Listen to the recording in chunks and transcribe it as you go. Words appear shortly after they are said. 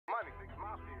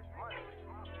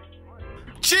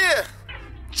Chill,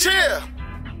 chill,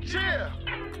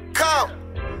 come,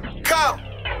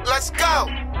 let's go.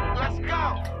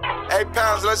 Hey,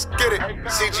 Poundz, let's get it.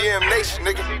 CGM Nation,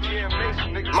 nigga.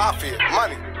 Mafia,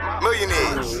 money,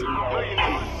 millionaires.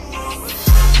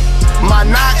 My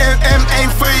 9mm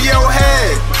ain't for your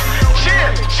head.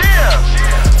 Chill.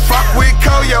 Fuck with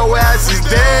Cole, your ass is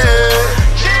dead.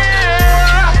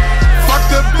 Fuck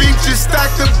the beach, just stack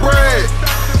the bread.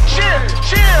 Chill.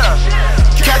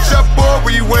 Catch up, boy,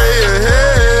 we way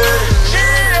ahead.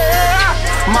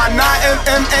 My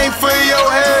 9mm ain't for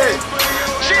your head.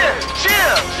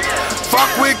 Chill. Fuck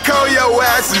with Cole, your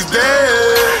ass is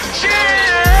dead.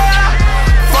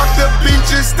 Fuck the beach,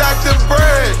 just stack the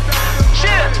bread.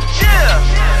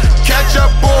 Catch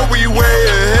up, boy, we way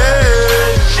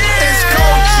ahead. It's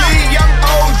Cold G, young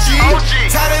OG.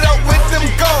 Tatted up with them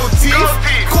gold teeth.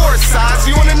 Court size,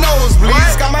 you on the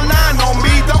nosebleeds. Got my 9 on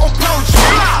me, don't approach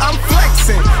me. I'm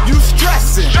flexing, you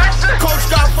stressing. Coach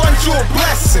got fun, you a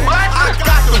blessing. I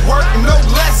got the work, no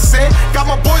lesson. Got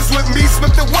my boys with me,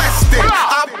 Smith and Weston.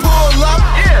 I pull up,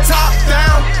 top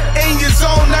down, in your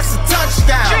zone, that's a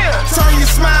touchdown. Turn your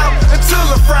smile until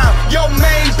a frown. Yo,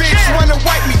 main bitch wanna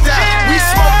wipe me down. We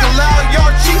smoking loud,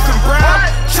 y'all Chief and Brown.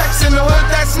 Checks in the hood,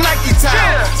 that's Nike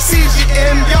Town.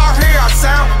 CGM, y'all hear our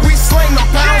sound. We sling them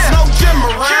pounds, no gym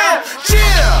around.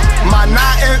 Chill. My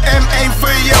 9mm ain't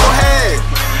for your head.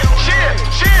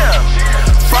 Chill.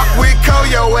 Fuck with Cole,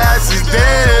 your ass is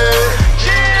dead.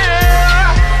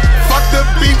 Fuck the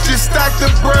beach, just stack the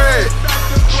bread.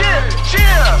 Chill.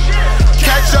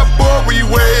 Catch up, boy, we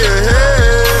way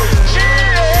ahead.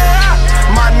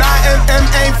 My 9mm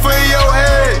ain't for your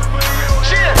head.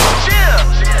 Chill.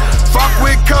 Fuck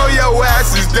with Cole, your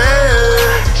ass is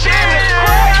dead.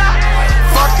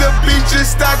 Fuck the beach,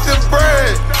 just stack the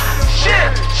bread.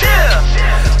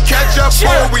 Catch up,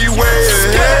 boy, we way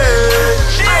ahead.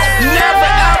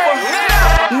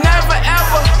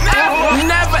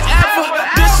 Never ever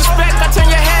disrespect. I turn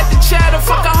your head to chatter.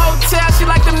 Fuck a hotel, she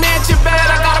like the mansion bed.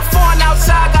 I got a foreign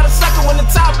outside, got a sucker when the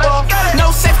top off.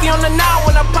 No safety on the 9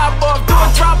 when I pop off. Do a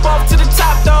drop off to the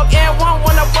top, dog. And one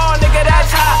when I ball, nigga,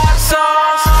 that's hot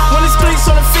sauce. When it's grease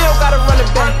on the field, gotta run it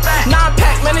back.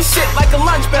 9-pack, man, this shit like a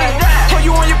lunch bag. Put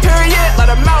you on your period, let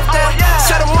her mouth that.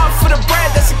 Set them up for the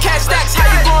bread, that's a cash stacks. How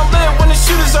you gon' live when the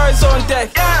shooters are on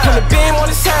deck? When the beam on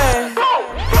his head,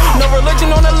 no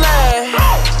religion on the leg.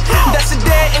 That's a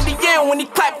dead in the end when he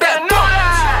clap that.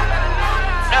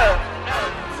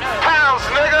 Poundz,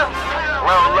 nigga.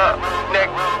 Roll up, nigga.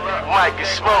 Might get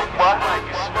smoked, boy.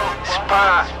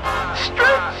 Spine,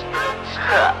 strip.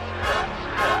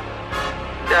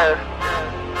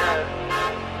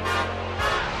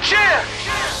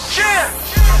 Chill.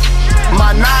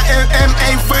 My 9mm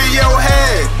ain't for your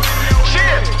head.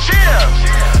 Chill.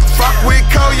 Fuck with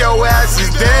Cole, your ass is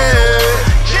dead.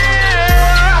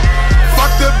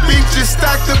 Fuck the beach, just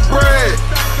stack the bread.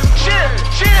 Chill.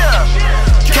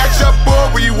 Catch up,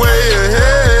 boy, we way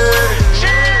ahead.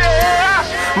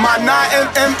 My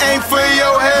 9mm ain't for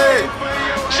your head.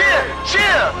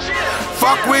 Chill.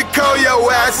 Fuck with Cole,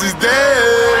 your ass is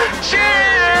dead.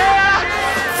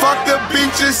 Fuck the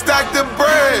beach, just stack the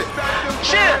bread.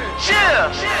 Chill.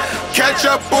 Catch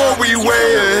up, boy, we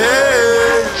way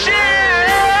ahead.